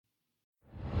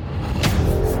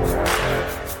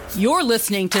You're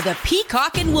listening to the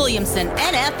Peacock and Williamson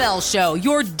NFL Show,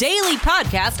 your daily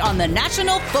podcast on the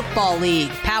National Football League,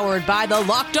 powered by the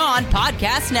Locked On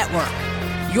Podcast Network.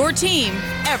 Your team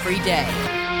every day.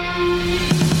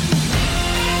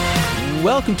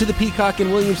 Welcome to the Peacock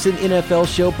and Williamson NFL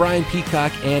Show. Brian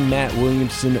Peacock and Matt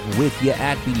Williamson with you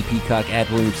at BD Peacock, at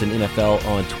Williamson NFL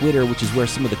on Twitter, which is where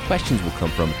some of the questions will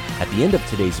come from at the end of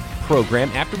today's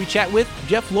program after we chat with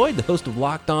Jeff Lloyd, the host of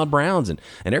Locked On Browns, and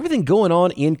everything going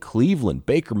on in Cleveland.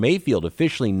 Baker Mayfield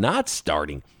officially not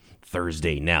starting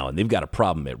Thursday now, and they've got a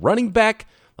problem at running back.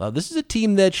 This is a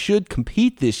team that should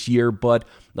compete this year, but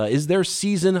is their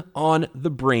season on the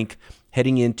brink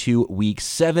heading into Week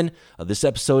 7? This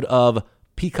episode of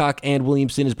Peacock and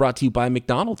Williamson is brought to you by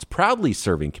McDonald's, proudly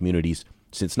serving communities.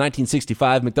 Since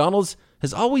 1965, McDonald's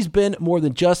has always been more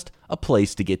than just a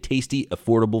place to get tasty,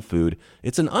 affordable food.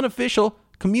 It's an unofficial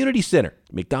community center.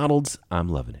 McDonald's, I'm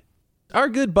loving it. Our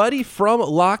good buddy from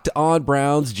Locked On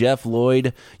Browns, Jeff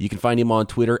Lloyd. You can find him on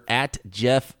Twitter at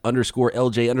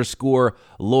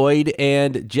Jeff_LJ_Lloyd.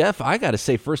 And Jeff, I got to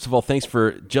say, first of all, thanks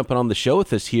for jumping on the show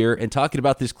with us here and talking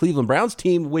about this Cleveland Browns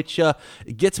team, which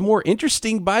gets more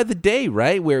interesting by the day,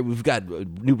 right? Where we've got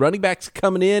new running backs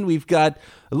coming in. We've got,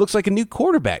 it looks like a new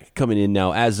quarterback coming in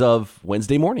now as of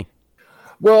Wednesday morning.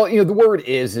 Well, the word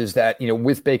is that,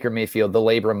 with Baker Mayfield, the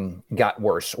labrum got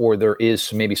worse, or there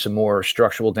is maybe some more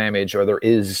structural damage, or there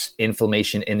is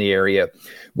inflammation in the area,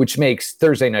 which makes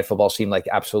Thursday Night Football seem like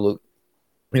absolute,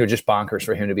 just bonkers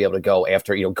for him to be able to go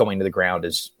after, going to the ground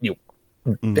as,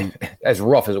 as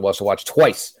rough as it was to watch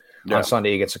twice on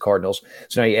Sunday against the Cardinals.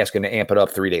 So now you ask him to amp it up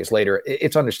 3 days later.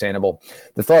 It's understandable.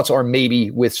 The thoughts are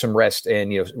maybe with some rest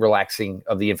and, relaxing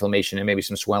of the inflammation and maybe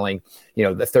some swelling, the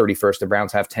 31st, the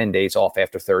Browns have 10 days off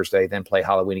after Thursday, then play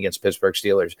Halloween against Pittsburgh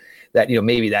Steelers. That,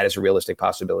 maybe that is a realistic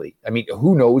possibility. I mean,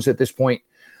 who knows at this point?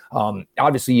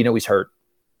 Obviously, he's hurt.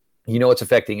 It's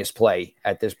affecting his play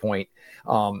at this point.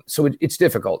 So it's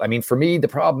difficult. I mean, for me, the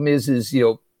problem is,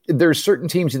 there's certain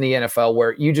teams in the NFL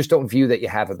where you just don't view that you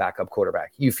have a backup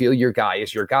quarterback. You feel your guy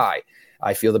is your guy.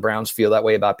 I feel the Browns feel that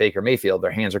way about Baker Mayfield. Their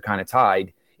hands are kind of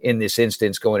tied in this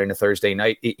instance going into Thursday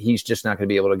night. He's just not going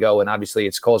to be able to go. And obviously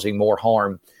it's causing more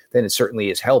harm than it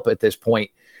certainly is help at this point.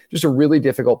 Just a really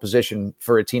difficult position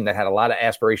for a team that had a lot of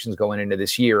aspirations going into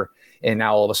this year. And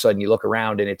now all of a sudden you look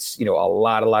around and it's, a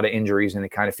lot of injuries, and it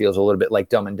kind of feels a little bit like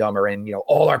Dumb and Dumber. And,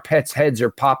 all our pets' heads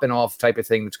are popping off type of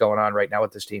thing that's going on right now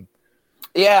with this team.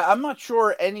 Yeah, I'm not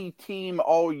sure any team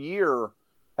all year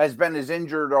has been as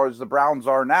injured as the Browns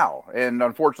are now. And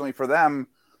unfortunately for them,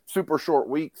 super short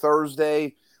week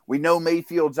Thursday. We know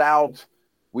Mayfield's out.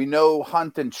 We know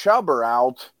Hunt and Chubb are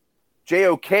out.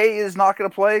 JOK is not going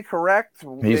to play, correct?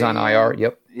 He's on IR,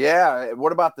 yep. Yeah.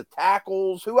 What about the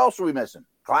tackles? Who else are we missing?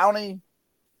 Clowney?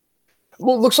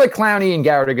 Well, it looks like Clowney and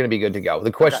Garrett are going to be good to go.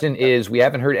 The question is, we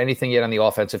haven't heard anything yet on the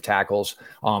offensive tackles.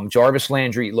 Jarvis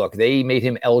Landry, look, they made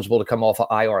him eligible to come off of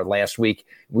IR last week.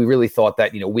 We really thought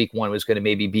that, week 1 was going to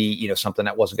maybe be, something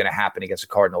that wasn't going to happen against the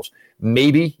Cardinals.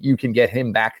 Maybe you can get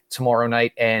him back tomorrow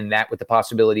night, and that with the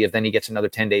possibility of then he gets another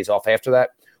 10 days off after that.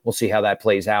 We'll see how that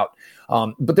plays out.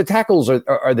 But the tackles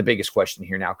are the biggest question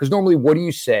here now, because normally what do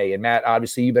you say? And Matt,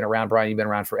 obviously you've been around, Brian, you've been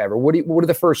around forever. What are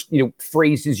the first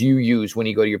phrases you use when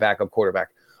you go to your backup quarterback?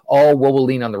 Oh, well, we'll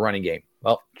lean on the running game.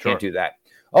 Well, can't do that.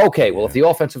 Okay, well, if the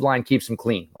offensive line keeps them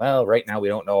clean, well, right now we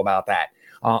don't know about that.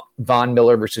 Von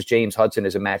Miller versus James Hudson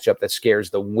is a matchup that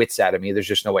scares the wits out of me. There's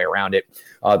just no way around it.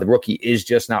 The rookie is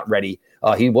just not ready.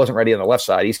 He wasn't ready on the left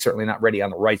side. He's certainly not ready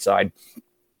on the right side.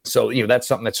 So, that's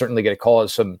something that's certainly going to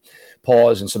cause some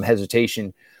pause and some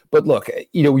hesitation. But look,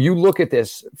 you look at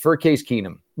this for Case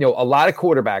Keenum, a lot of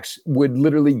quarterbacks would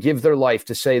literally give their life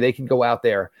to say they can go out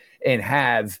there and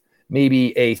have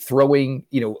maybe a throwing,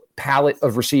 palette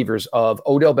of receivers of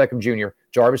Odell Beckham Jr.,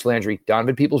 Jarvis Landry,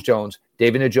 Donovan Peoples-Jones,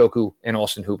 David Njoku, and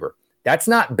Austin Hooper. That's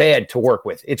not bad to work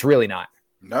with. It's really not.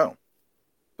 No.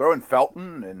 Throw in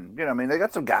Felton and, they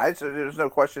got some guys. So there's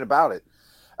no question about it.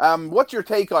 What's your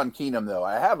take on Keenum, though?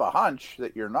 I have a hunch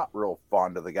that you're not real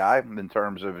fond of the guy in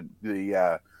terms of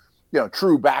the,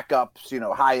 true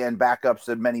backups, high-end backups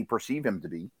that many perceive him to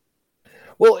be.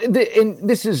 Well, and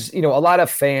this is, a lot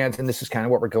of fans, and this is kind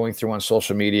of what we're going through on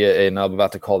social media, and I'm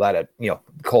about to call that a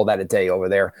day over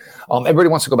there. Everybody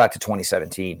wants to go back to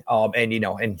 2017,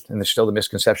 and there's still the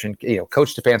misconception.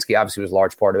 Coach Stefanski obviously was a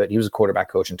large part of it. He was a quarterback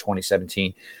coach in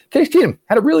 2017. Case Keenum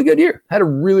had a really good year. Had a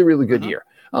really, really good year.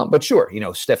 But sure,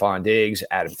 Stephon Diggs,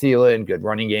 Adam Thielen, good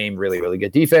running game, really, really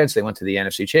good defense. They went to the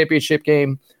NFC Championship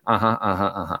game.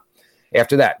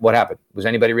 After that, what happened? Was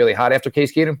anybody really hot after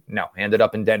Case Keenum? No, ended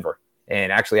up in Denver.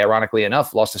 And actually, ironically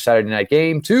enough, lost the Saturday night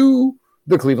game to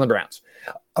the Cleveland Browns.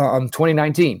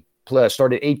 2019,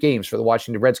 started 8 games for the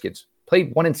Washington Redskins,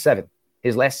 played 1-7.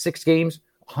 His last 6 games,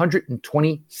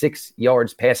 126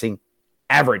 yards passing,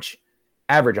 average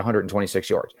 126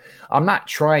 yards. I'm not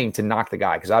trying to knock the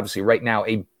guy because obviously right now,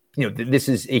 this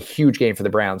is a huge game for the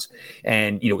Browns,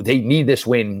 and they need this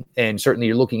win, and certainly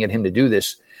you're looking at him to do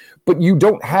this. But you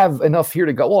don't have enough here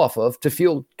to go off of to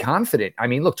feel confident. I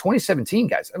mean, look, 2017,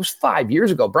 guys, that was 5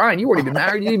 years ago. Brian, you weren't even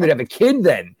married. You didn't even have a kid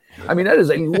then. I mean, that is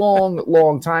a long,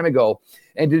 long time ago.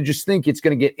 And to just think it's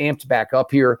going to get amped back up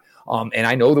here. And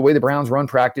I know the way the Browns run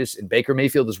practice, and Baker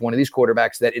Mayfield is one of these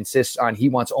quarterbacks that insists on he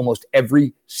wants almost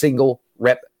every single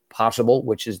rep possible,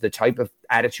 which is the type of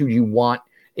attitude you want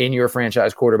in your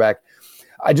franchise quarterback.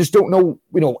 I just don't know,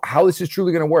 how this is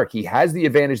truly going to work. He has the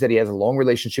advantage that he has a long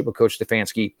relationship with Coach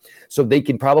Stefanski, so they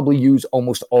can probably use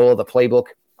almost all of the playbook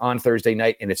on Thursday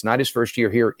night, and it's not his first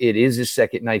year here. It is his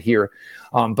second night here,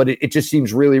 but it just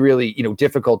seems really, really,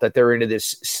 difficult that they're into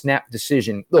this snap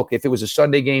decision. Look, if it was a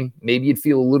Sunday game, maybe you'd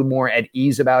feel a little more at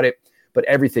ease about it, but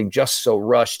everything just so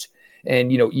rushed.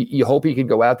 And, you hope he can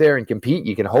go out there and compete.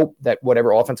 You can hope that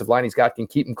whatever offensive line he's got can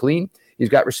keep him clean. He's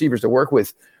got receivers to work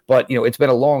with. But, it's been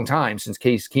a long time since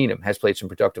Case Keenum has played some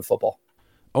productive football.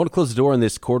 I want to close the door on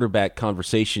this quarterback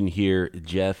conversation here,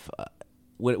 Jeff.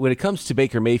 When it comes to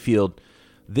Baker Mayfield,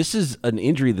 this is an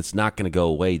injury that's not going to go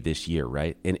away this year,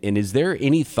 right? And is there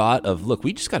any thought of, look,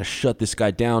 we just got to shut this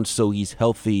guy down so he's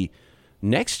healthy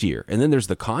next year? And then there's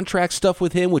the contract stuff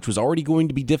with him, which was already going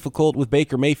to be difficult with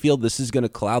Baker Mayfield. This is going to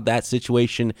cloud that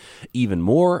situation even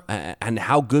more. And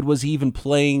how good was he even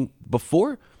playing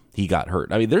before he got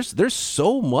hurt? I mean, there's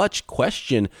so much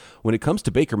question when it comes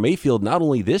to Baker Mayfield, not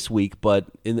only this week, but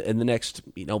in the next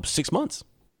 6 months.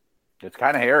 It's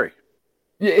kind of hairy.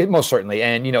 Yeah, most certainly.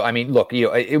 And, look,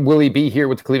 will he be here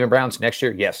with the Cleveland Browns next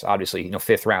year? Yes, obviously,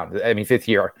 5th round. I mean, 5th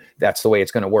year, that's the way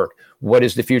it's going to work. What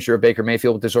is the future of Baker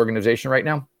Mayfield with this organization right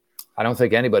now? I don't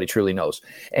think anybody truly knows.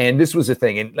 And this was the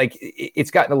thing. And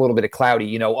it's gotten a little bit of cloudy,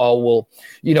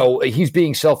 he's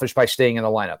being selfish by staying in the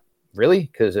lineup. Really?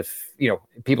 Because if,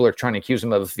 people are trying to accuse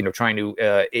him of, trying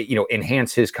to,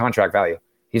 enhance his contract value.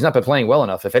 He's not been playing well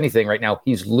enough. If anything, right now,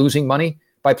 he's losing money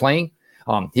by playing.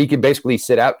 He can basically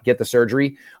sit out, get the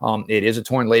surgery. It is a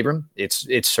torn labrum.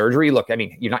 It's surgery. Look, I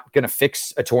mean, you're not going to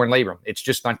fix a torn labrum. It's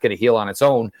just not going to heal on its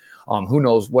own. Who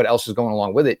knows what else is going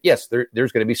along with it? Yes,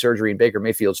 there's going to be surgery in Baker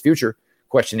Mayfield's future.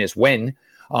 Question is when.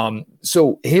 This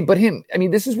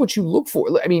is what you look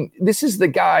for. I mean, this is the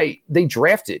guy they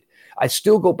drafted. I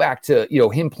still go back to,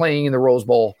 him playing in the Rose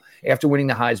Bowl after winning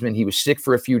the Heisman. He was sick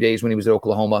for a few days when he was at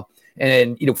Oklahoma,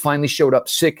 and finally showed up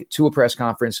sick to a press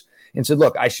conference and said,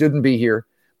 look, I shouldn't be here,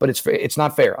 but it's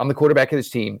not fair. I'm the quarterback of this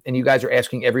team, and you guys are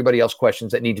asking everybody else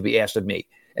questions that need to be asked of me.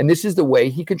 And this is the way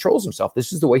he controls himself.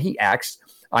 This is the way he acts.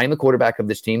 I am the quarterback of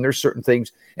this team. There's certain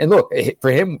things. And look,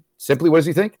 for him, simply, what does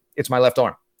he think? It's my left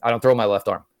arm. I don't throw my left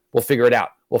arm. We'll figure it out.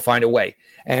 We'll find a way.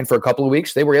 And for a couple of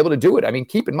weeks, they were able to do it. I mean,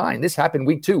 keep in mind, this happened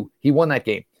week 2. He won that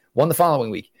game, won the following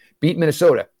week, beat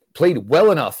Minnesota, played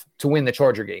well enough to win the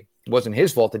Charger game. It wasn't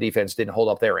his fault the defense didn't hold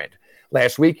up their end.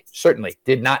 Last week, certainly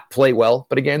did not play well.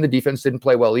 But again, the defense didn't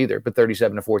play well either. But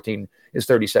 37-14 is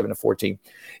 37-14.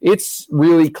 It's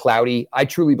really cloudy. I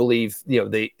truly believe,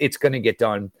 it's going to get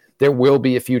done. There will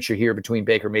be a future here between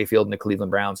Baker Mayfield and the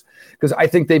Cleveland Browns, because I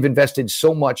think they've invested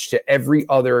so much to every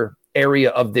other area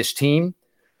of this team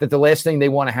that the last thing they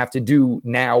want to have to do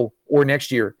now or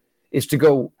next year is to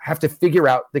go have to figure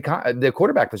out the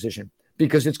quarterback position,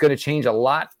 because it's going to change a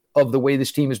lot of the way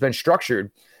this team has been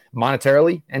structured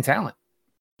monetarily and talent.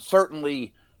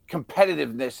 Certainly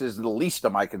competitiveness is the least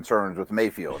of my concerns with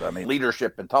Mayfield. I mean,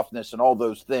 leadership and toughness and all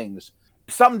those things.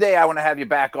 Someday I want to have you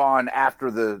back on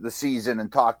after the season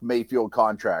and talk Mayfield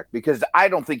contract, because I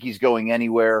don't think he's going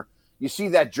anywhere. You see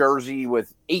that jersey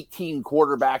with 18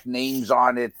 quarterback names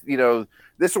on it.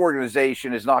 This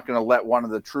organization is not going to let one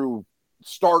of the true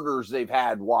starters they've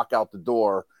had walk out the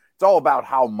door. It's all about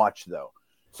how much, though.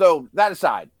 So that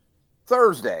aside,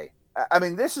 Thursday, I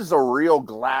mean, this is a real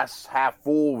glass half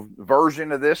full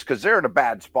version of this, because they're in a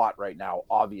bad spot right now,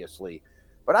 obviously.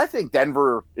 But I think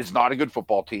Denver is not a good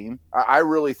football team. I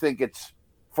really think it's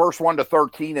first 1 to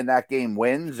 13 in that game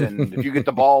wins. And if you get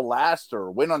the ball last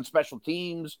or win on special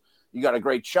teams, you got a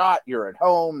great shot. You're at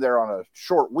home. They're on a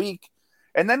short week.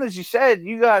 And then, as you said,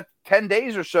 you got 10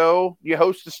 days or so. You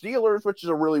host the Steelers, which is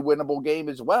a really winnable game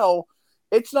as well.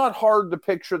 It's not hard to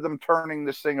picture them turning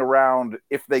this thing around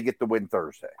if they get the win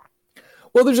Thursday.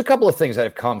 Well, there's a couple of things that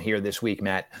have come here this week,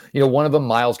 Matt. One of them,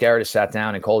 Myles Garrett has sat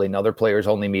down and called another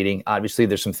players-only meeting. Obviously,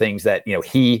 there's some things that,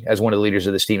 he, as one of the leaders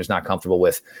of this team, is not comfortable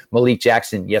with. Malik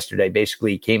Jackson yesterday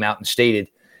basically came out and stated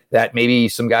that maybe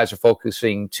some guys are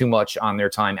focusing too much on their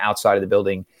time outside of the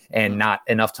building and not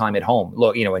enough time at home.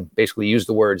 Look, and basically use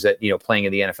the words that, playing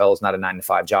in the NFL is not a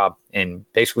 9-to-5 job, and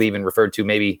basically even referred to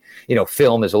maybe,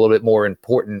 film is a little bit more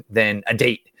important than a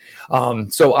date.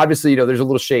 So obviously, there's a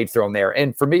little shade thrown there.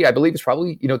 And for me, I believe it's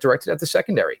probably, directed at the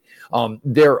secondary.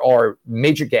 There are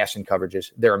major gassing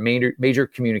coverages. There are major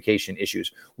communication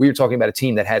issues. We are talking about a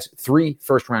team that has 3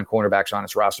 first-round cornerbacks on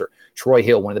its roster. Troy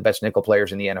Hill, one of the best nickel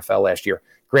players in the NFL last year.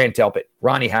 Grant Delpit,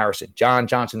 Ronnie Harrison, John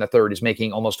Johnson III is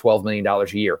making almost $12 million a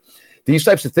year. These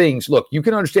types of things, look, you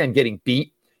can understand getting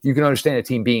beat. You can understand a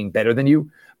team being better than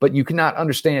you, but you cannot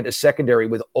understand a secondary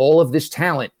with all of this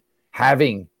talent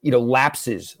having,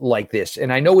 lapses like this.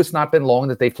 And I know it's not been long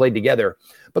that they've played together,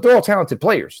 but they're all talented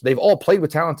players. They've all played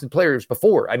with talented players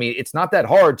before. I mean, it's not that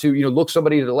hard to, look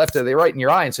somebody to the left or the right in your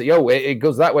eye and say, yo, it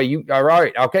goes that way. You all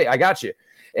right. Okay, I got you.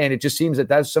 And it just seems that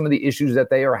that's some of the issues that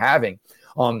they are having.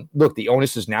 Look, the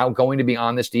onus is now going to be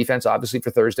on this defense, obviously,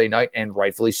 for Thursday night, and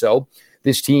rightfully so.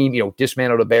 This team,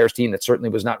 dismantled a Bears team that certainly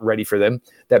was not ready for them.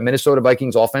 That Minnesota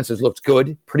Vikings offense has looked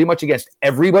good pretty much against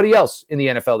everybody else in the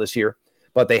NFL this year,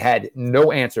 but they had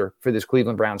no answer for this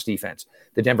Cleveland Browns defense.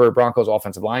 The Denver Broncos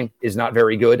offensive line is not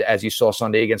very good, as you saw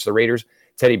Sunday against the Raiders.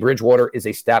 Teddy Bridgewater is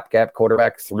a stopgap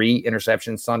quarterback, 3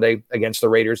 interceptions Sunday against the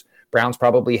Raiders. Browns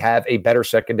probably have a better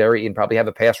secondary and probably have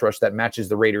a pass rush that matches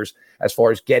the Raiders as far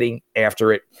as getting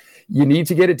after it. You need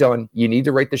to get it done. You need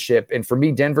to right the ship. And for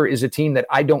me, Denver is a team that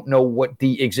I don't know what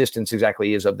the existence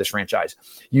exactly is of this franchise.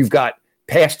 You've got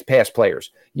past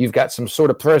players. You've got some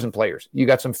sort of present players. You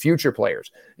got some future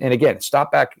players. And again,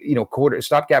 stopgap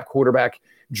quarterback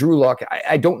Drew Luck.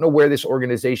 I don't know where this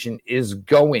organization is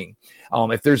going.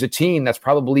 If there's a team that's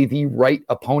probably the right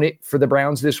opponent for the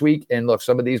Browns this week, and look,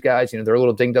 some of these guys, they're a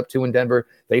little dinged up too in Denver.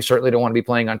 They certainly don't want to be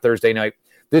playing on Thursday night.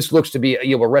 This looks to be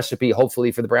a recipe,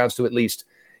 hopefully, for the Browns to at least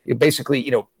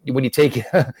basically, when you take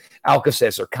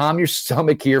Alka-Seltzer, calm your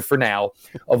stomach here for now.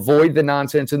 Avoid the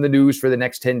nonsense in the news for the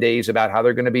next 10 days about how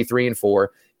they're going to be 3-4.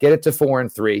 Get it to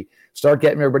 4-3. Start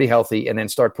getting everybody healthy, and then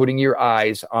start putting your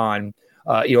eyes on,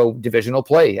 divisional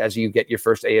play as you get your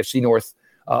first AFC North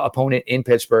opponent in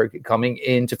Pittsburgh coming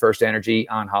into First Energy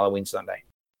on Halloween Sunday.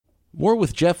 More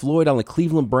with Jeff Lloyd on the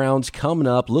Cleveland Browns coming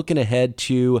up, looking ahead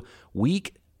to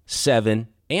Week 7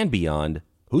 and beyond.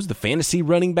 Who's the fantasy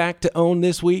running back to own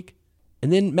this week?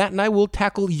 And then Matt and I will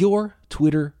tackle your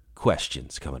Twitter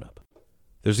questions coming up.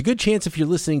 There's a good chance if you're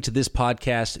listening to this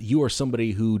podcast, you are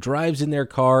somebody who drives in their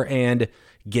car and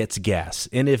gets gas.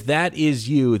 And if that is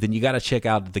you, then you got to check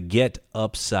out the Get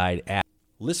Upside app.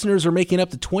 Listeners are making up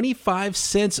to 25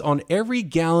 cents on every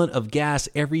gallon of gas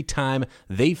every time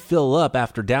they fill up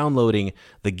after downloading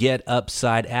the Get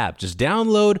Upside app. Just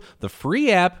download the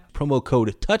free app, promo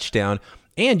code Touchdown,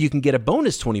 and you can get a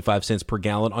bonus 25 cents per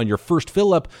gallon on your first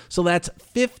fill up. So that's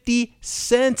 50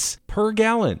 cents per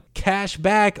gallon. Cash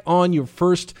back on your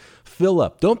first fill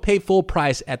up. Don't pay full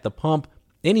price at the pump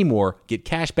anymore. Get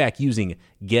cash back using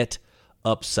Get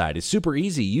Upside. It's super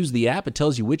easy. Use the app. It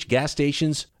tells you which gas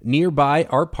stations nearby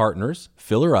are partners.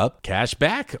 Fill her up. Cash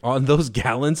back on those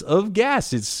gallons of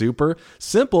gas. It's super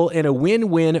simple and a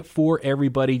win-win for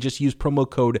everybody. Just use promo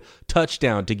code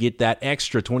Touchdown to get that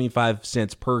extra 25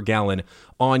 cents per gallon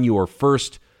on your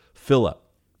first fill up.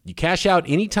 You cash out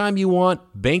anytime you want,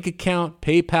 bank account,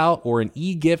 PayPal, or an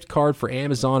e-gift card for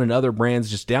Amazon and other brands.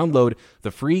 Just download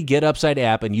the free Get Upside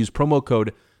app and use promo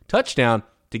code Touchdown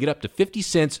to get up to 50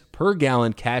 cents per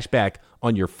gallon cash back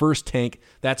on your first tank.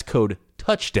 That's code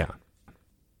Touchdown.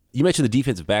 You mentioned the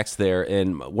defensive backs there,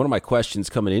 and one of my questions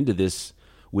coming into this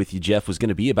with you, Jeff, was going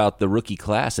to be about the rookie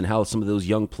class and how some of those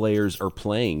young players are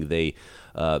playing. They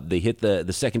hit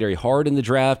the secondary hard in the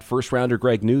draft. First rounder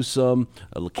Greg Newsome,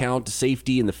 LeCount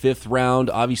safety in the 5th round.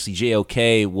 Obviously,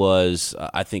 JOK was,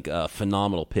 I think, a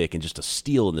phenomenal pick and just a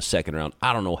steal in the 2nd round.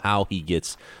 I don't know how he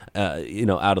gets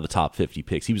out of the top 50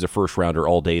 picks. He was a first rounder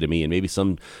all day to me, and maybe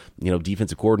some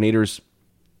defensive coordinators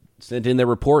sent in their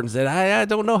report and said, I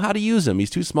don't know how to use him. He's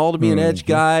too small to be an edge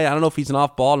guy. I don't know if he's an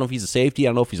off-ball. I don't know if he's a safety. I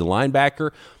don't know if he's a linebacker.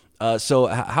 So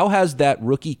how has that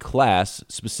rookie class,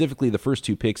 specifically the first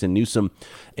 2 picks in Newsome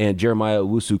and Jeremiah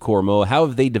Owusu-Koramoah, how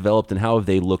have they developed and how have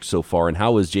they looked so far, and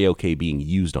how is JOK being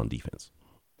used on defense?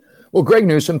 Well, Greg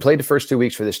Newsome played the first 2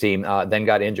 weeks for this team, then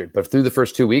got injured. But through the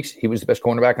first 2 weeks, he was the best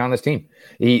cornerback on this team.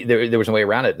 There was no way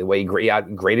around it. The way he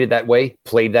graded that way,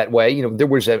 played that way. There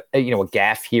was a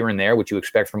gaffe here and there, which you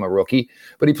expect from a rookie,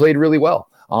 but he played really well.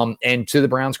 And to the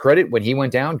Browns' credit, when he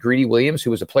went down, Greedy Williams,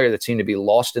 who was a player that seemed to be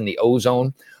lost in the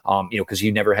ozone, because he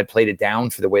never had played it down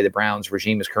for the way the Browns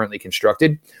regime is currently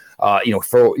constructed.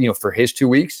 For his 2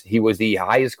 weeks, he was the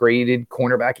highest graded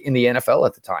cornerback in the NFL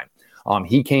at the time.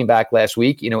 He came back last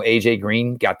week. AJ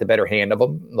Green got the better hand of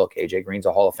him. Look, AJ Green's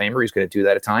a Hall of Famer. He's going to do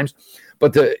that at times.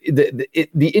 But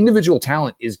the individual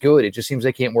talent is good. It just seems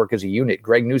they can't work as a unit.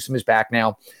 Greg Newsome is back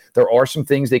now. There are some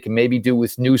things they can maybe do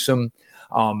with Newsome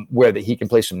where he can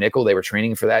play some nickel. They were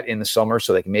training for that in the summer,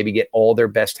 so they can maybe get all their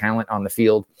best talent on the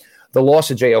field. The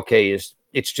loss of JOK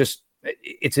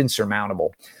it's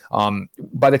insurmountable.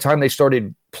 By the time they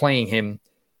started playing him,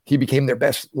 he became their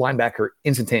best linebacker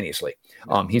instantaneously.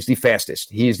 He's the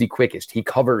fastest. He is the quickest. He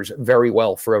covers very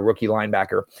well for a rookie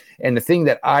linebacker. And the thing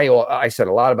that I said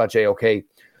a lot about JOK,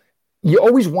 you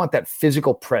always want that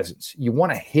physical presence. You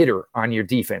want a hitter on your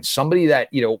defense, somebody that,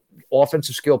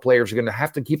 offensive skill players are going to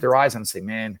have to keep their eyes on and say,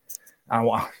 man, I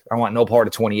want no part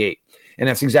of 28. And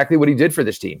that's exactly what he did for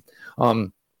this team.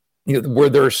 Where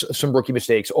there's some rookie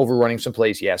mistakes, overrunning some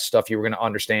plays, yes, stuff you were going to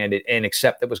understand it and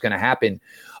accept that was going to happen.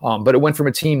 But it went from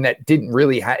a team that didn't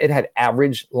really it had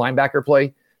average linebacker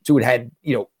play to it had,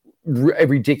 a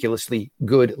ridiculously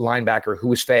good linebacker who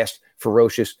was fast,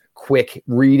 ferocious, quick,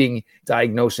 reading,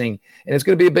 diagnosing, and it's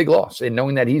going to be a big loss. And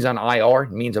knowing that he's on IR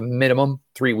means a minimum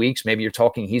 3 weeks. Maybe you're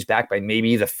talking he's back by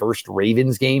maybe the first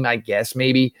Ravens game, I guess,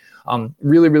 maybe.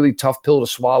 Really, really tough pill to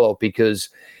swallow because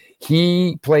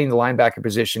he, playing the linebacker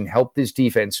position, helped this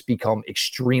defense become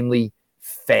extremely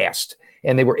fast.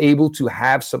 And they were able to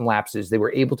have some lapses. They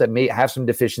were able to have some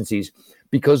deficiencies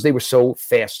because they were so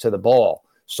fast to the ball.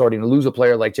 Starting to lose a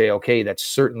player like JOK, that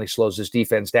certainly slows this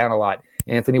defense down a lot.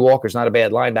 Anthony Walker's not a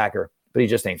bad linebacker, but he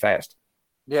just ain't fast.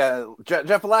 Yeah,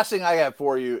 Jeff, the last thing I have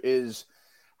for you is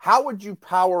how would you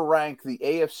power rank the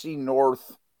AFC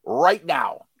North right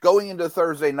now, going into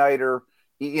Thursday nighter?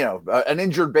 An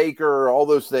injured Baker, all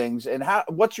those things. And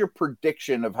what's your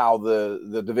prediction of how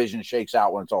the division shakes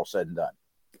out when it's all said and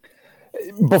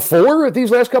done? Before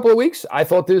these last couple of weeks, I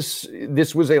thought this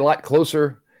was a lot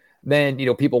closer than,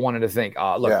 people wanted to think.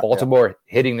 Baltimore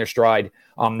hitting their stride.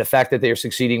 The fact that they are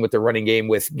succeeding with the running game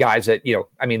with guys that,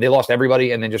 they lost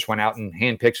everybody and then just went out and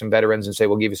handpicked some veterans and say,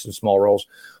 we'll give you some small roles.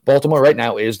 Baltimore right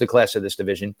now is the class of this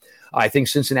division. I think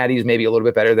Cincinnati is maybe a little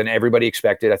bit better than everybody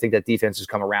expected. I think that defense has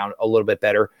come around a little bit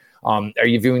better. Are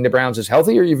you viewing the Browns as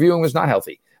healthy or are you viewing them as not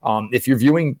healthy? If you're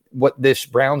viewing what this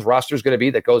Browns roster is going to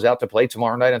be that goes out to play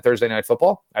tomorrow night on Thursday Night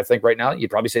Football, I think right now you'd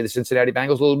probably say the Cincinnati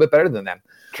Bengals a little bit better than them.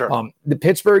 Sure. The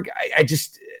Pittsburgh, I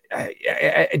just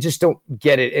don't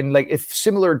get it. And if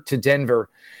similar to Denver,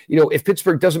 if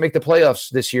Pittsburgh doesn't make the playoffs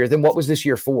this year, then what was this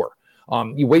year for?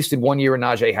 You wasted 1 year in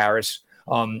Najee Harris.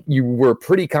 You were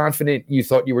pretty confident. You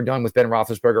thought you were done with Ben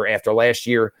Roethlisberger after last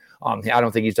year. I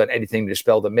don't think he's done anything to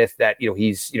dispel the myth that,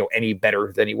 he's, any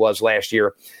better than he was last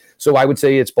year. So I would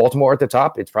say it's Baltimore at the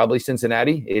top. It's probably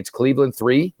Cincinnati. It's Cleveland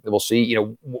 3. We'll see,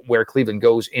 where Cleveland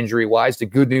goes injury-wise. The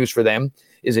good news for them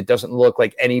is it doesn't look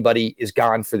like anybody is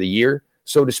gone for the year,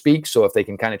 so to speak. So if they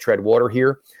can kind of tread water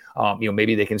here,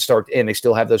 maybe they can start, and they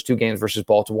still have those 2 games versus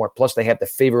Baltimore. Plus they have the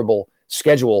favorable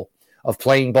schedule of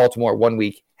playing Baltimore 1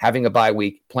 week, having a bye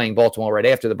week, playing Baltimore right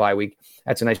after the bye week.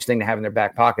 That's a nice thing to have in their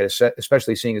back pocket,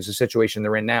 especially seeing as the situation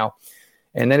they're in now.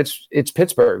 And then it's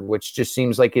Pittsburgh, which just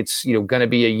seems like it's, going to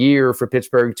be a year for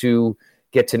Pittsburgh to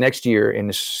get to next year and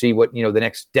to see what, the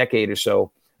next decade or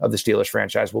so of the Steelers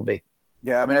franchise will be.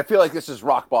 Yeah, I feel like this is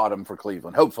rock bottom for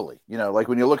Cleveland, hopefully.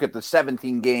 When you look at the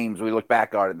 17 games, we look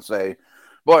back on it and say,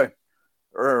 boy,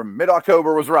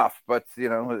 mid-October was rough, but,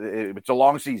 it's a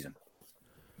long season.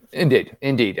 Indeed.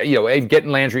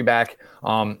 Getting Landry back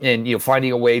and,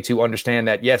 finding a way to understand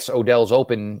that, yes, Odell's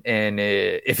open. And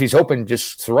if he's open,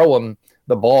 just throw him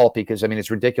the ball because,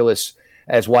 it's ridiculous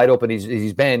as wide open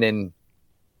he's been. And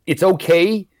it's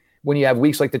okay when you have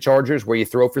weeks like the Chargers where you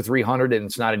throw for 300 and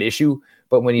it's not an issue.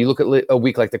 But when you look at a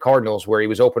week like the Cardinals where he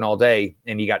was open all day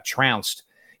and he got trounced,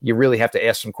 you really have to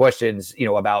ask some questions,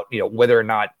 about, whether or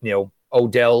not,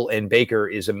 Odell and Baker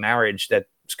is a marriage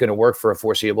that's going to work for a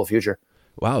foreseeable future.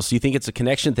 Wow, so you think it's a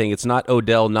connection thing. It's not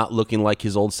Odell not looking like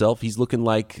his old self. He's looking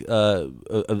like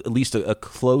at least a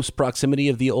close proximity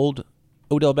of the old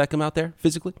Odell Beckham out there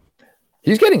physically?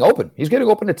 He's getting open. He's getting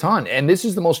open a ton. And this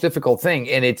is the most difficult thing.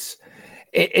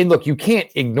 And look, you can't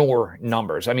ignore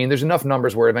numbers. There's enough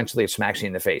numbers where eventually it smacks you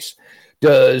in the face.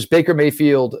 Does Baker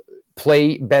Mayfield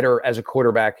play better as a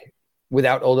quarterback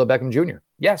without Odell Beckham Jr.?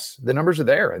 Yes, the numbers are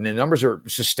there, and the numbers are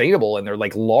sustainable, and they're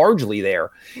largely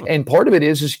there. And part of it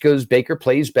is because Baker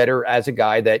plays better as a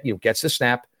guy that gets the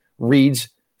snap, reads,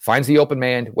 finds the open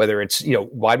man, whether it's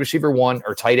wide receiver 1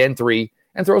 or tight end 3,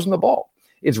 and throws him the ball.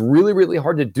 It's really, really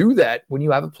hard to do that when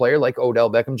you have a player like Odell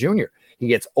Beckham Jr. He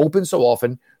gets open so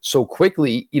often, so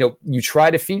quickly. You try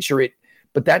to feature it,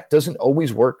 but that doesn't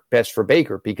always work best for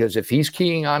Baker because if he's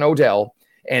keying on Odell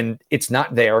and it's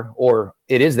not there, or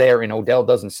it is there and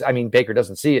Baker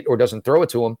doesn't see it or doesn't throw it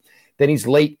to him, then he's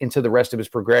late into the rest of his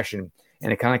progression,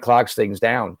 and it kind of clogs things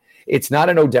down. It's not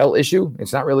an Odell issue.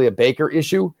 It's not really a Baker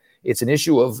issue. It's an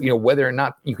issue of, whether or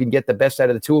not you can get the best out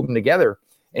of the two of them together.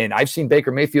 And I've seen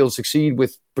Baker Mayfield succeed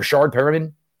with Rashard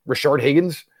Perriman, Rashard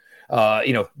Higgins,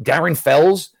 Darren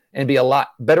Fells, and be a lot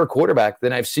better quarterback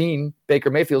than I've seen Baker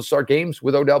Mayfield start games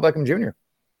with Odell Beckham Jr.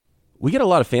 We get a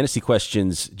lot of fantasy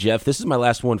questions, Jeff. This is my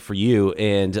last one for you,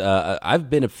 and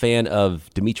I've been a fan of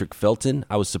Demetric Felton.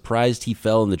 I was surprised he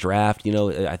fell in the draft.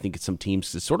 I think some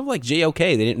teams, it's sort of like JOK.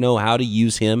 They didn't know how to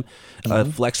use him. A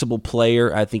flexible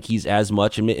player. I think he's as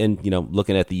much, and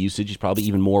looking at the usage, he's probably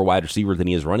even more wide receiver than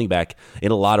he is running back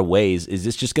in a lot of ways. Is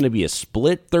this just going to be a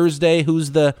split Thursday? Who's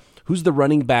the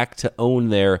running back to own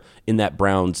there in that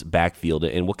Browns backfield,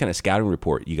 and what kind of scouting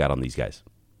report you got on these guys?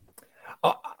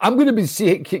 I'm going to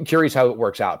be curious how it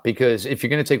works out, because if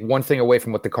you're going to take one thing away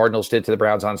from what the Cardinals did to the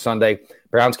Browns on Sunday,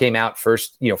 Browns came out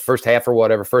first half or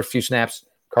whatever, first few snaps.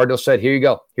 Cardinals said, here you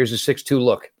go. Here's a 6-2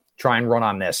 look. Try and run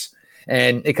on this.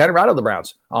 And it kind of rattled the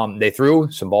Browns. They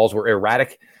threw. Some balls were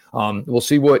erratic. We'll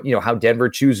see how Denver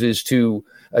chooses to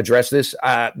address this.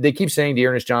 They keep saying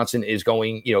Dearness Johnson is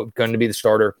going to be the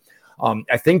starter.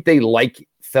 I think they like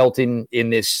Felton in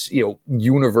this,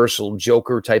 universal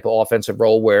Joker type of offensive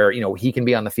role where, he can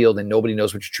be on the field and nobody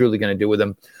knows what you're truly going to do with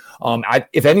him.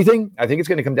 If anything, I think it's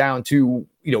going to come down to,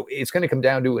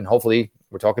 and hopefully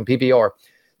we're talking PPR,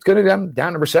 it's going to come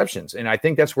down to receptions. And I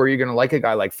think that's where you're going to like a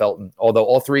guy like Felton. Although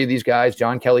all three of these guys,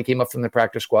 John Kelly came up from the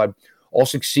practice squad, all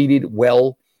succeeded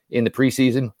well in the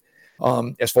preseason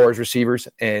as far as receivers.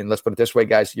 And let's put it this way,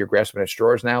 guys, you're grasping at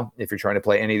straws now if you're trying to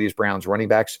play any of these Browns running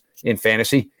backs in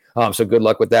fantasy. So good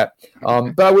luck with that.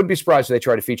 But I wouldn't be surprised if they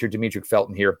try to feature Demetric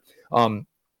Felton here.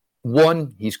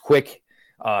 One, he's quick.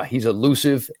 He's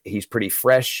elusive. He's pretty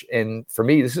fresh. And for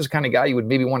me, this is the kind of guy you would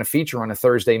maybe want to feature on a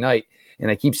Thursday night. And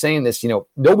I keep saying this,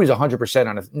 nobody's 100%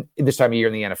 on this time of year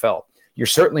in the NFL. You're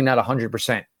certainly not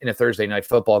 100% in a Thursday night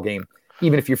football game.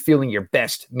 Even if you're feeling your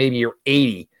best, maybe you're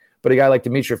 80. But a guy like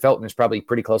Demetric Felton is probably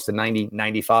pretty close to 90,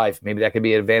 95. Maybe that could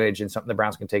be an advantage and something the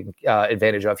Browns can take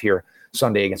advantage of here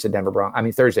Thursday against the Denver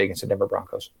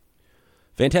Broncos.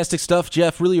 Fantastic stuff,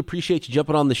 Jeff. Really appreciate you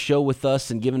jumping on the show with us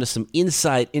and giving us some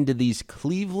insight into these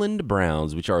Cleveland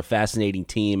Browns, which are a fascinating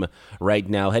team right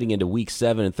now, heading into Week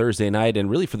 7 and Thursday night,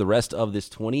 and really for the rest of this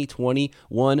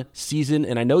 2021 season.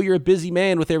 And I know you're a busy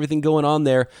man with everything going on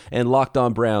there and Locked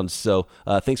On Browns, so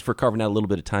thanks for carving out a little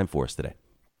bit of time for us today.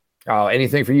 Oh,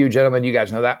 anything for you, gentlemen. You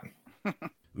guys know that.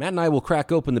 Matt and I will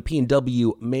crack open the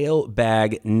P&W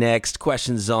mailbag next.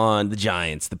 Questions on the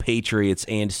Giants, the Patriots,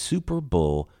 and Super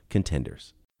Bowl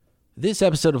contenders. This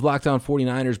episode of Locked On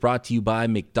 49ers brought to you by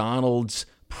McDonald's,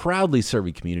 proudly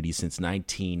serving communities since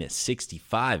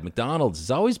 1965. McDonald's has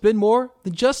always been more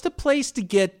than just a place to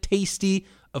get tasty,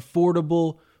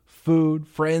 affordable food,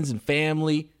 friends and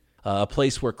family. A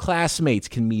place where classmates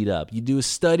can meet up. You do a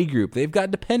study group. They've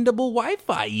got dependable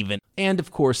Wi-Fi even. And,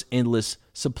 of course, endless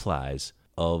supplies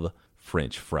of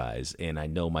French fries. And I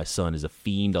know my son is a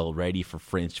fiend already for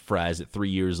French fries at 3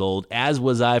 years old, as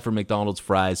was I for McDonald's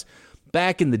fries.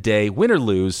 Back in the day, win or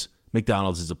lose,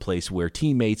 McDonald's is a place where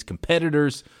teammates,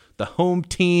 competitors, the home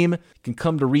team can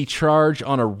come to recharge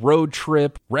on a road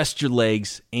trip, rest your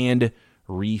legs, and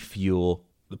refuel.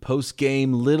 The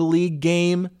post-game Little League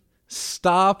game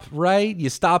stop, right? You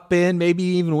stop in, maybe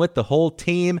even with the whole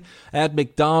team at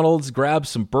McDonald's, grab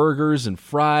some burgers and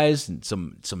fries and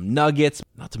some nuggets.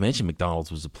 Not to mention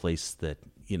McDonald's was a place that,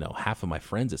 half of my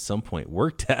friends at some point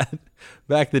worked at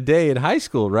back the day in high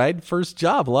school, right? First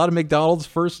job, a lot of McDonald's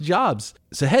first jobs.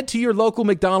 So head to your local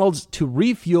McDonald's to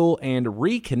refuel and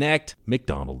reconnect.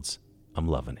 McDonald's, I'm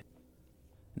loving it.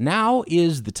 Now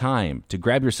is the time to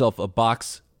grab yourself a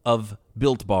box of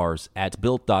Built Bars at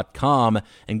Built.com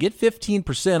and get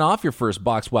 15% off your first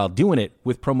box while doing it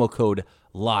with promo code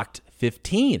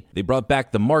LOCKED15. They brought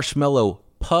back the marshmallow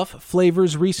puff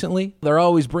flavors recently. They're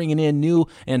always bringing in new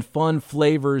and fun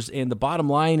flavors, and the bottom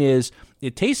line is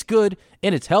it tastes good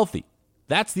and it's healthy.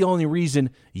 That's the only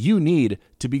reason you need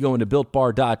to be going to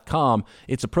BuiltBar.com.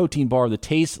 It's a protein bar that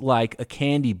tastes like a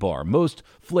candy bar. Most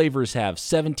flavors have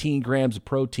 17 grams of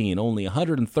protein, only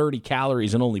 130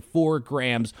 calories, and only 4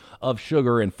 grams of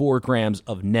sugar and 4 grams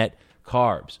of net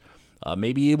carbs.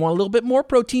 Maybe you want a little bit more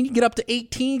protein. You can get up to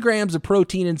 18 grams of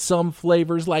protein in some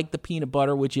flavors, like the peanut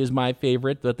butter, which is my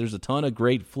favorite. But there's a ton of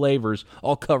great flavors,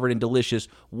 all covered in delicious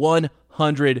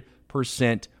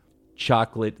 100%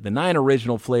 chocolate, the 9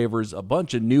 original flavors, a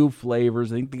bunch of new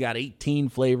flavors. I think they got 18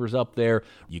 flavors up there.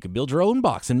 You can build your own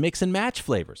box and mix and match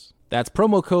flavors. That's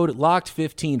promo code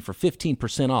LOCKED15 for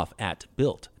 15% off at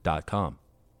Built.com.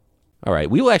 All right,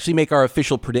 we will actually make our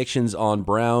official predictions on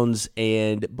Browns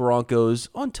and Broncos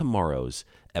on tomorrow's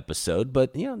episode.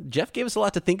 But, Jeff gave us a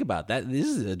lot to think about. This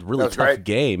is a really tough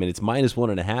game, and it's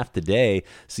 -1.5 today.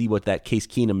 See what that Case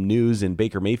Keenum news and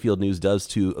Baker Mayfield news does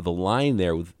to the line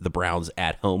there with the Browns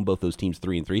at home, both those teams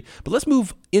 3-3. But let's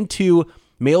move into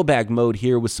mailbag mode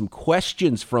here with some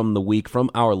questions from the week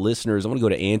from our listeners. I want to go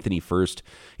to Anthony first.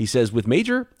 He says, with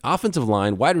major offensive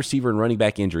line, wide receiver, and running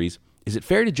back injuries, is it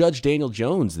fair to judge Daniel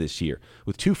Jones this year?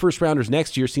 With 2 first-rounders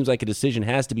next year, seems like a decision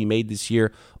has to be made this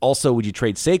year. Also, would you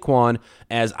trade Saquon,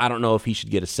 as I don't know if he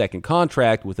should get a second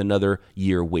contract with another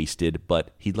year wasted, but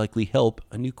he'd likely help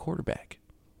a new quarterback?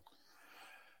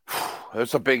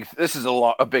 This is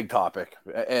a big topic,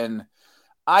 and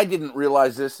I didn't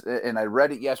realize this, and I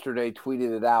read it yesterday,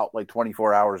 tweeted it out like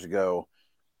 24 hours ago.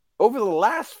 Over the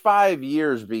last 5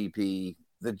 years, BP,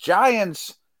 the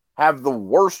Giants have the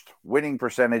worst winning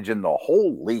percentage in the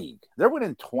whole league. They're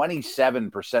winning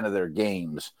 27% of their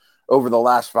games over the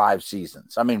last 5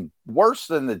 seasons. I mean, worse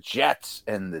than the Jets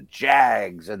and the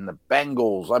Jags and the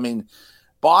Bengals. I mean,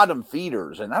 bottom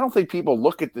feeders. And I don't think people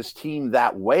look at this team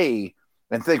that way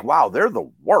and think, wow, they're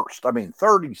the worst. I mean,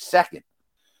 32nd.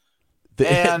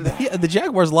 The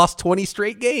Jaguars lost 20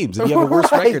 straight games, and you have a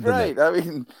worse record than that. I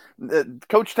mean,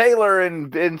 Coach Taylor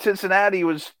in Cincinnati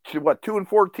was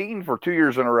 2-14 for 2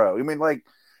 years in a row. I mean,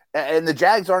 and the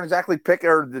Jags aren't exactly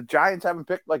the Giants haven't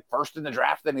picked like first in the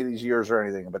draft any of these years or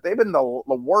anything, but they've been the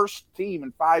worst team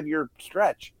in 5-year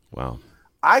stretch. Wow.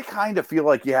 I kind of feel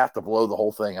like you have to blow the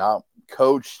whole thing up.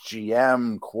 Coach,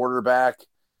 GM, quarterback.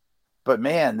 But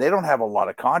man, they don't have a lot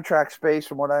of contract space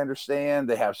from what I understand.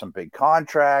 They have some big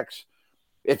contracts.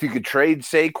 If you could trade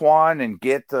Saquon and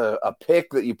get a pick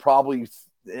that you probably,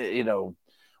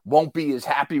 won't be as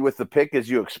happy with the pick as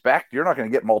you expect, you're not going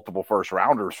to get multiple first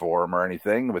rounders for him or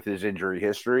anything with his injury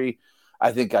history.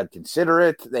 I think I'd consider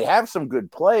it. They have some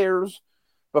good players,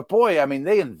 but boy, I mean,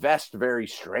 they invest very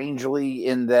strangely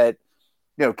in that.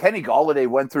 Kenny Golladay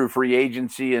went through free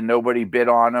agency and nobody bid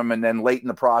on him. And then late in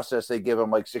the process, they give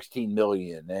him like $16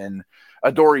 million. And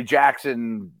Adoree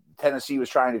Jackson, Tennessee was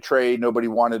trying to trade. Nobody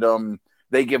wanted him.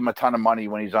 They give him a ton of money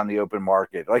when he's on the open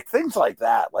market. Like things like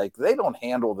that. Like they don't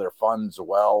handle their funds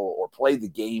well or play the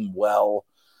game well.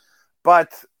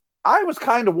 But I was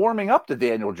kind of warming up to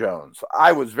Daniel Jones.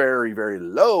 I was very, very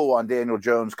low on Daniel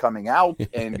Jones coming out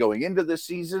and going into this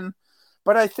season.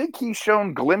 But I think he's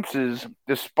shown glimpses,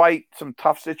 despite some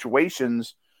tough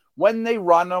situations, when they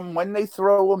run him, when they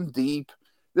throw him deep.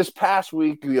 This past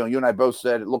week, you and I both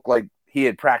said it looked like he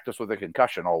had practiced with a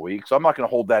concussion all week. So I'm not going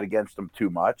to hold that against him too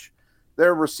much.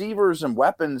 Their receivers and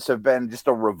weapons have been just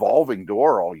a revolving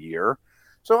door all year.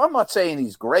 So I'm not saying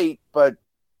he's great, but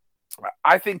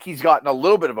I think he's gotten a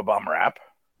little bit of a bum rap.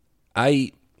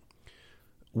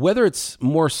 Whether it's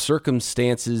more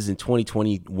circumstances in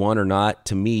 2021 or not,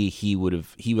 to me, he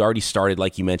already started,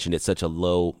 like you mentioned, at such a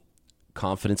low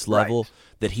confidence level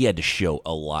that he had to show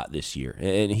a lot this year.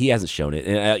 And he hasn't shown it.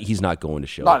 And he's not going to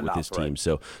show it with this team.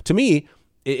 So to me,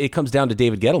 it comes down to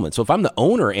David Gettleman. So if I'm the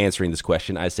owner answering this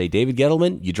question, I say, David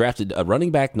Gettleman, you drafted a running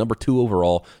back, number 2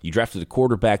 overall. You drafted a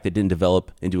quarterback that didn't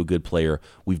develop into a good player.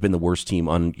 We've been the worst team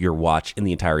on your watch in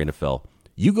the entire NFL.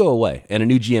 You go away, and a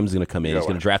new GM is going to come in. He's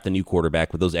going to draft a new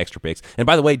quarterback with those extra picks. And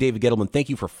by the way, David Gettleman, thank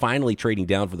you for finally trading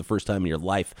down for the first time in your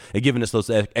life and giving us those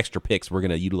extra picks. We're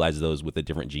going to utilize those with a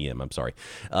different GM. I'm sorry.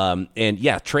 And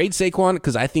yeah, trade Saquon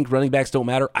because I think running backs don't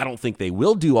matter. I don't think they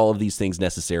will do all of these things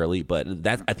necessarily, but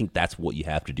I think that's what you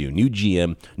have to do. New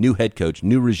GM, new head coach,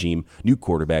 new regime, new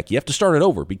quarterback. You have to start it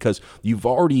over because you've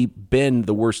already been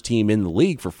the worst team in the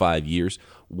league for 5 years.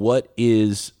 What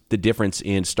is the difference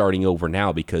in starting over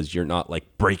now because you're not like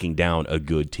breaking down a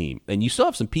good team and you still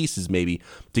have some pieces maybe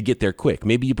to get there quick.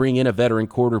 Maybe you bring in a veteran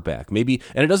quarterback, and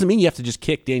it doesn't mean you have to just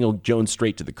kick Daniel Jones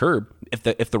straight to the curb.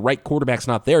 If the right quarterback's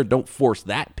not there, don't force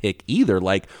that pick either.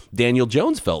 Like Daniel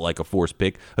Jones felt like a forced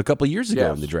pick a couple of years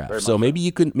ago in the draft. So maybe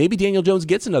Daniel Jones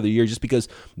gets another year just because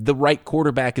the right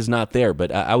quarterback is not there.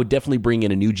 But I would definitely bring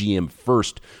in a new GM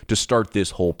first to start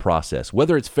this whole process.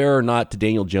 Whether it's fair or not to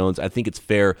Daniel Jones, I think it's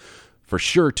fair for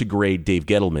sure to grade Dave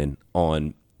Gettleman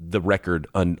on the record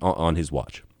on his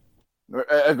watch.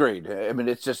 Agreed. I mean,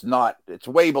 it's just not, it's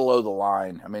way below the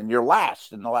line. I mean, you're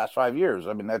last in the last 5 years.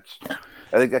 I mean, I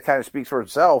think that kind of speaks for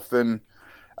itself. And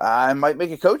I might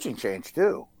make a coaching change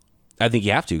too. I think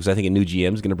you have to, because I think a new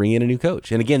GM is going to bring in a new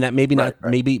coach. And again, that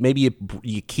maybe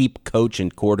you keep coach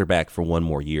and quarterback for one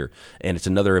more year, and it's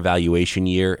another evaluation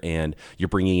year, and you're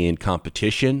bringing in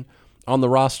competition. on the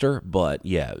roster, but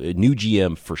yeah, a new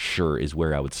GM for sure is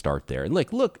where I would start there. And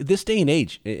look, this day and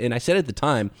age, and I said at the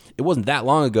time, it wasn't that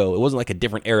long ago. It wasn't like a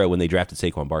different era when they drafted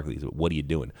Saquon Barkley. What are you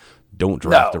doing? Don't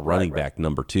draft a running back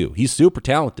number 2. He's super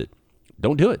talented.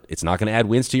 Don't do it. It's not going to add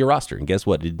wins to your roster. And guess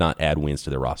what? It did not add wins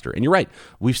to their roster. And you're right.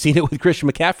 We've seen it with Christian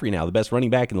McCaffrey now, the best running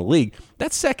back in the league.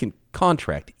 That second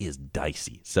contract is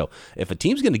dicey. So if a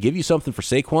team's going to give you something for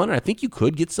Saquon, and I think you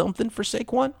could get something for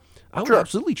Saquon, I would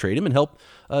absolutely trade him and help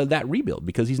that rebuild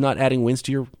because he's not adding wins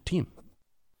to your team.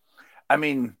 I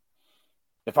mean,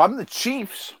 if I'm the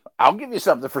Chiefs, I'll give you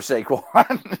something for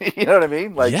Saquon. You know what I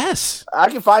mean? Like, yes,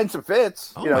 I can find some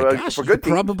fits. Oh my gosh, for good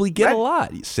teams. Probably get a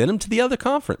lot. You send him to the other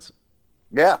conference.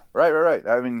 Yeah, right.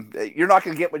 I mean, you're not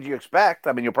going to get what you expect.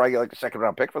 I mean, you'll probably get like a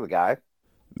second-round pick for the guy.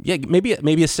 Yeah, maybe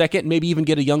a second, maybe even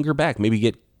get a younger back. Maybe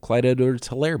get Clyde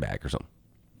Edwards-Helaire back or something.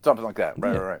 Something like that.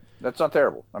 Right. That's not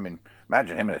terrible. I mean,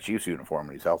 imagine him in a Chiefs uniform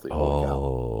when he's healthy.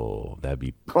 Oh, that'd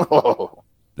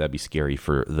be scary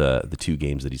for the 2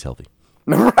 games that he's healthy.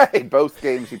 Right. Both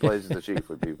games he plays as the Chiefs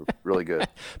would be really good.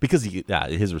 Because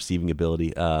his receiving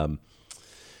ability.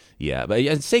 Yeah, but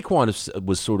Saquon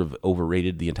was sort of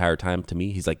overrated the entire time to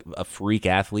me. He's like a freak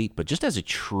athlete, but just as a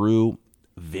true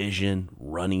vision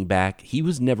running back, he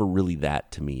was never really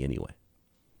that to me anyway.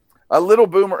 A little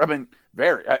boomer. I mean,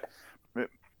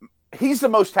 he's the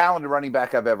most talented running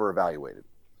back I've ever evaluated.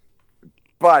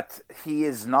 But he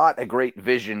is not a great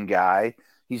vision guy.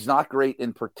 He's not great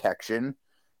in protection.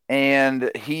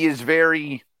 And he is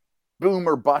very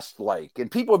boomer bust-like. And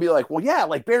people will be like, well, yeah,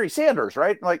 like Barry Sanders,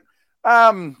 right? Like,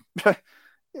 kind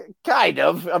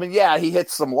of. I mean, yeah, he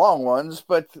hits some long ones,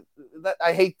 but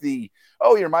I hate he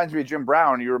reminds me of Jim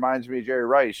Brown. He reminds me of Jerry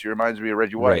Rice. He reminds me of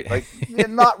Reggie White. Right. Like,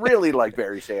 not really like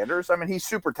Barry Sanders. I mean, he's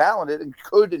super talented and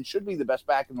could and should be the best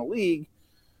back in the league.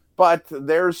 But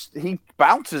he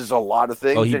bounces a lot of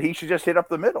things that he should just hit up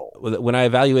the middle. When I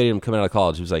evaluated him coming out of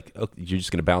college, he was like, oh, you're just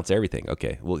going to bounce everything.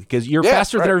 Okay, well, because you're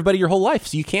faster than everybody your whole life,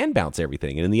 so you can bounce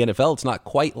everything. And in the NFL, it's not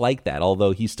quite like that,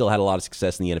 although he still had a lot of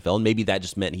success in the NFL. And maybe that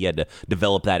just meant he had to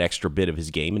develop that extra bit of his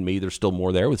game, and maybe there's still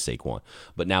more there with Saquon.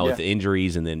 But now with the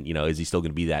injuries, and then, is he still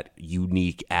going to be that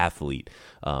unique athlete?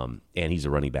 And he's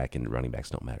a running back, and running backs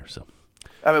don't matter, so...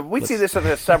 I mean, we see this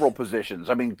in several positions.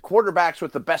 I mean, quarterbacks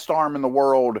with the best arm in the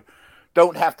world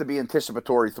don't have to be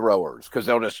anticipatory throwers because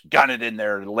they'll just gun it in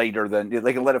there later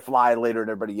they can let it fly later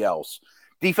than everybody else.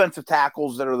 Defensive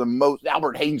tackles that are the most,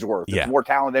 Albert Hainsworth, that's more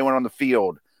talented than anyone on the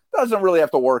field, doesn't really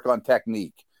have to work on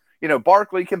technique.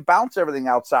 Barkley can bounce everything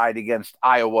outside against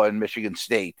Iowa and Michigan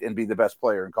State and be the best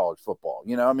player in college football.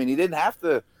 He didn't have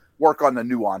to work on the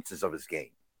nuances of his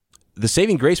game. The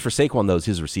saving grace for Saquon, though, is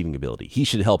his receiving ability. He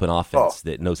should help an offense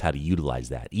that knows how to utilize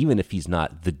that, even if he's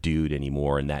not the dude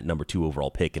anymore and that number 2 overall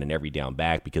pick and an every down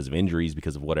back because of injuries,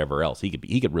 because of whatever else. He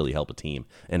could really help a team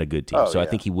and a good team. I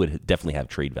think he would definitely have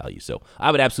trade value. So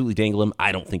I would absolutely dangle him.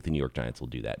 I don't think the New York Giants will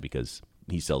do that because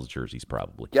he sells jerseys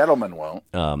probably. Gettleman won't.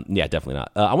 Yeah, definitely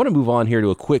not. I want to move on here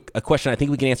to a question I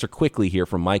think we can answer quickly here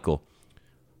from Michael.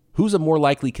 Who's a more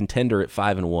likely contender at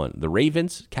 5-1? The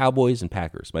Ravens, Cowboys, and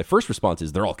Packers. My first response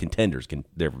is they're all contenders.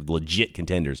 They're legit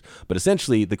contenders. But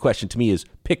essentially, the question to me is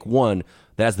pick one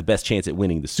that has the best chance at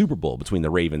winning the Super Bowl between the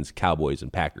Ravens, Cowboys,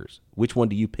 and Packers. Which one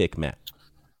do you pick, Matt?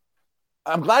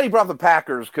 I'm glad he brought the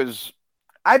Packers because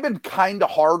I've been kind of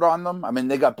hard on them. I mean,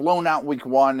 they got blown out week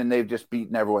 1, and they've just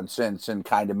beaten everyone since and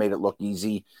kind of made it look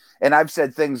easy. And I've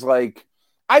said things like,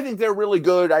 I think they're really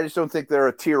good. I just don't think they're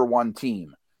a tier 1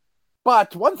 team.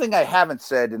 But one thing I haven't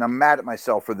said, and I'm mad at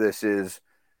myself for this, is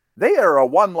they are a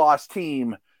 1-loss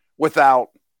team without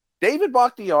David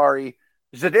Bakhtiari,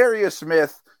 Zadarius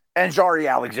Smith, and Jari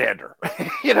Alexander.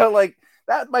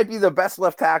 That might be the best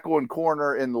left tackle and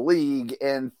corner in the league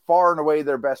and far and away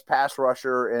their best pass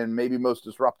rusher and maybe most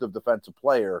disruptive defensive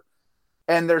player.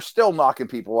 And they're still knocking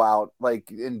people out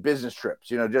like in business trips,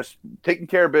 just taking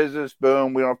care of business.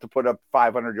 Boom. We don't have to put up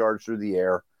 500 yards through the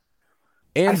air.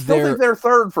 And I still think they're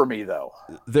third for me, though.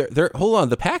 Hold on.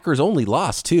 The Packers' only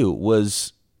loss, too,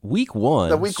 was week 1.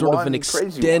 The week sort 1, of an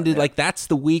extended, like that's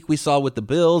the week we saw with the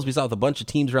Bills. We saw with a bunch of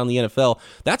teams around the NFL.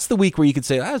 That's the week where you could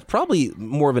say that was probably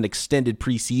more of an extended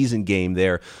preseason game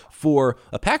there for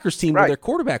a Packers team where their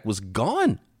quarterback was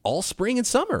gone all spring and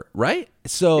summer, right?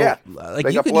 So,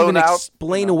 you could even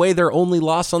explain away their only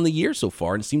loss on the year so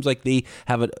far, and it seems like they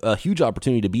have a huge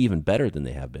opportunity to be even better than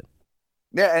they have been.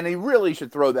 Yeah, and he really should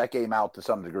throw that game out to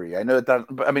some degree. I know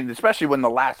that, especially when the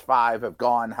last 5 have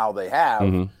gone how they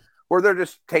have, where they're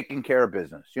just taking care of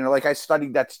business. Like I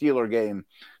studied that Steeler game.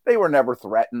 They were never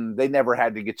threatened. They never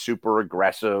had to get super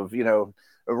aggressive.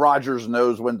 Rodgers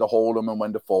knows when to hold them and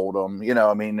when to fold them.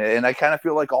 And I kind of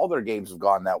feel like all their games have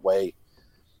gone that way.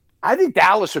 I think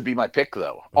Dallas would be my pick,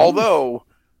 though. Although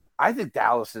I think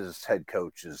Dallas's head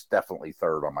coach is definitely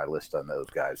third on my list on those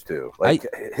guys too. Like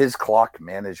his clock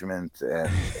management, and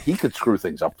he could screw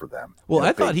things up for them. Well,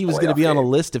 I thought he was going to be on a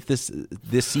list if this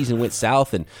season went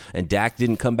south and Dak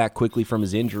didn't come back quickly from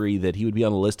his injury, that he would be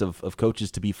on a list of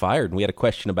coaches to be fired. And we had a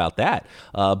question about that.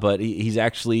 But he's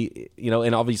actually,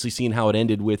 and obviously seeing how it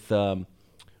ended with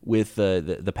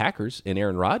the Packers and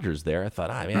Aaron Rodgers there, I thought,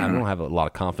 I don't have a lot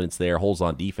of confidence there. Holes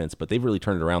on defense, but they've really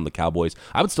turned it around, the Cowboys.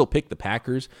 I would still pick the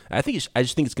Packers. I just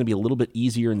think it's going to be a little bit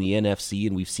easier in the NFC,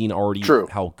 and we've seen already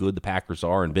how good the Packers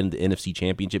are and been to NFC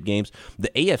Championship games. The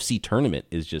AFC tournament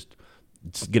is just,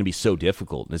 it's going to be so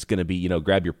difficult, and it's going to be,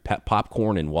 grab your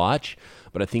popcorn and watch.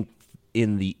 But I think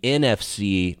in the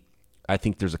NFC, I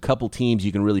think there's a couple teams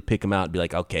you can really pick them out and be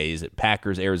like, okay, is it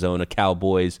Packers, Arizona,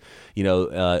 Cowboys,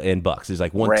 and Bucks? There's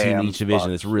like one team in each division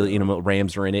that's really,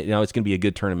 Rams are in it. It's going to be a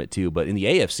good tournament too. But in the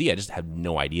AFC, I just have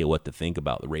no idea what to think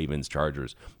about the Ravens,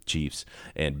 Chargers, Chiefs,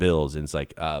 and Bills. And it's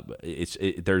like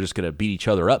they're just going to beat each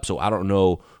other up. So I don't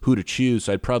know who to choose.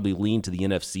 So I'd probably lean to the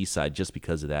NFC side just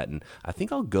because of that. And I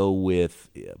think I'll go with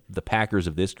the Packers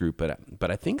of this group.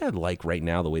 But I think I'd like right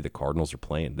now the way the Cardinals are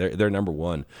playing. They're number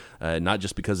one, not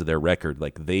just because of their record.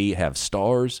 Like they have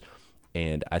stars,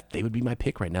 and they would be my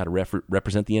pick right now to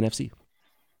represent the NFC.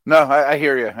 No, I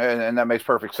hear you, and that makes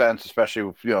perfect sense,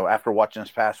 especially after watching this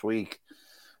past week.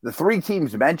 The three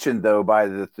teams mentioned, though, by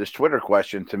this Twitter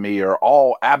question to me are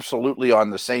all absolutely on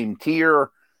the same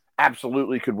tier,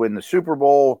 absolutely could win the Super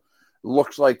Bowl.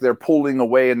 Looks like they're pulling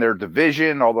away in their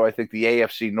division, although I think the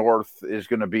AFC North is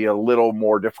going to be a little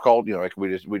more difficult, like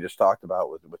we just talked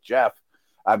about with Jeff.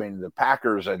 I mean, the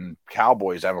Packers and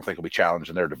Cowboys, I don't think will be challenged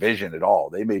in their division at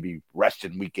all. They may be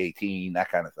rested in Week 18,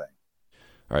 that kind of thing.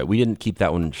 All right, we didn't keep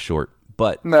that one short,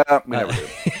 but no, we never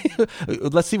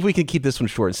did. Let's see if we can keep this one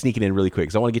short and sneak it in really quick,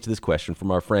 because I want to get to this question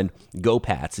from our friend Go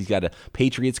Pats. He's got a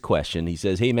Patriots question. He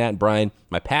says, hey, Matt and Brian,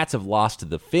 my Pats have lost to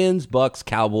the Finns, Bucks,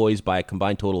 Cowboys by a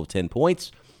combined total of 10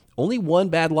 points. Only one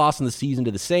bad loss in the season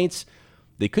to the Saints.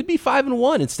 They could be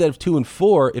 5-1 instead of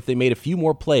 2-4 if they made a few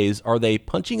more plays. Are they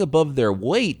punching above their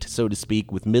weight, so to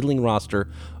speak, with middling roster,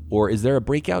 or is there a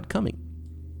breakout coming?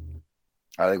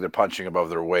 I think they're punching above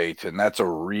their weight, and that's a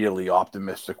really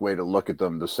optimistic way to look at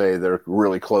them, to say they're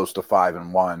really close to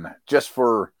 5-1. Just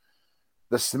for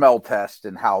the smell test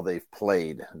and how they've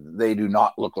played, they do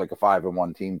not look like a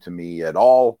 5-1 team to me at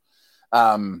all.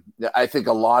 I think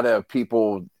a lot of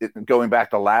people going back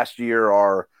to last year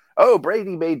are, oh,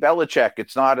 Brady made Belichick.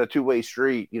 It's not a two-way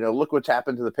street. Look what's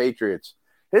happened to the Patriots.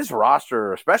 His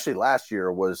roster, especially last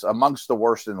year, was amongst the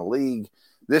worst in the league.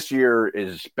 This year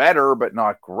is better, but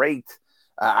not great.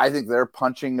 I think they're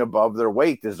punching above their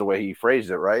weight is the way he phrased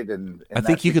it, right? And I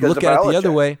think you could look at it the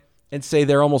other way and say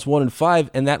they're almost 1-5,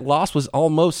 and that loss was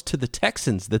almost to the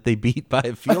Texans that they beat by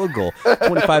a field goal,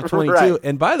 25-22. Right.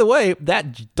 And by the way,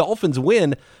 that Dolphins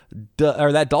win,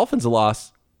 or that Dolphins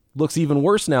loss, looks even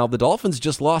worse now. The Dolphins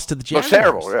just lost to the Jaguars. Looks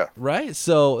terrible, yeah. Right?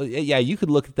 So, yeah, you could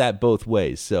look at that both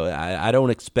ways. So I don't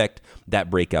expect that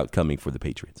breakout coming for the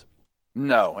Patriots.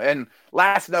 No. And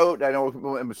last note, I know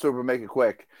I'm sort of make it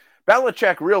quick.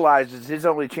 Belichick realizes his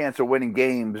only chance of winning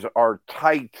games are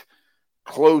tight,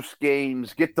 close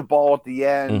games, get the ball at the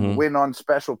end, win on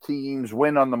special teams,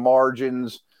 win on the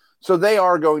margins. So they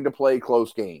are going to play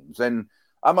close games. And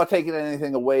I'm not taking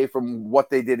anything away from what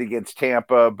they did against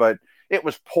Tampa, but it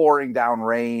was pouring down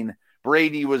rain.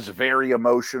 Brady was very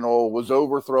emotional, was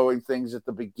overthrowing things at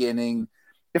the beginning.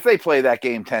 If they play that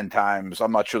game 10 times,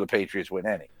 I'm not sure the Patriots win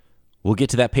any. We'll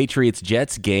get to that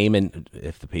Patriots-Jets game, and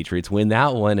if the Patriots win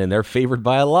that one and they're favored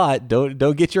by a lot,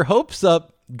 don't get your hopes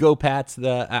up. Go Pats.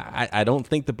 I don't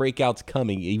think the breakout's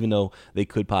coming, even though they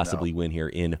could possibly win here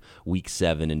in Week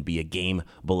 7 and be a game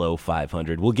below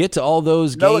 500. We'll get to all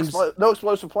those games. No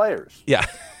explosive players. Yeah.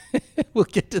 We'll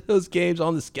get to those games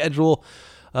on the schedule.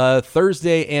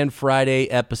 Thursday and Friday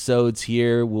episodes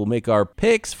here. We'll make our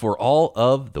picks for all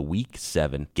of the Week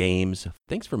 7 games.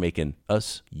 Thanks for making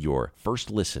us your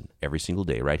first listen every single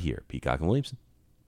day right here, Peacock and Williamson.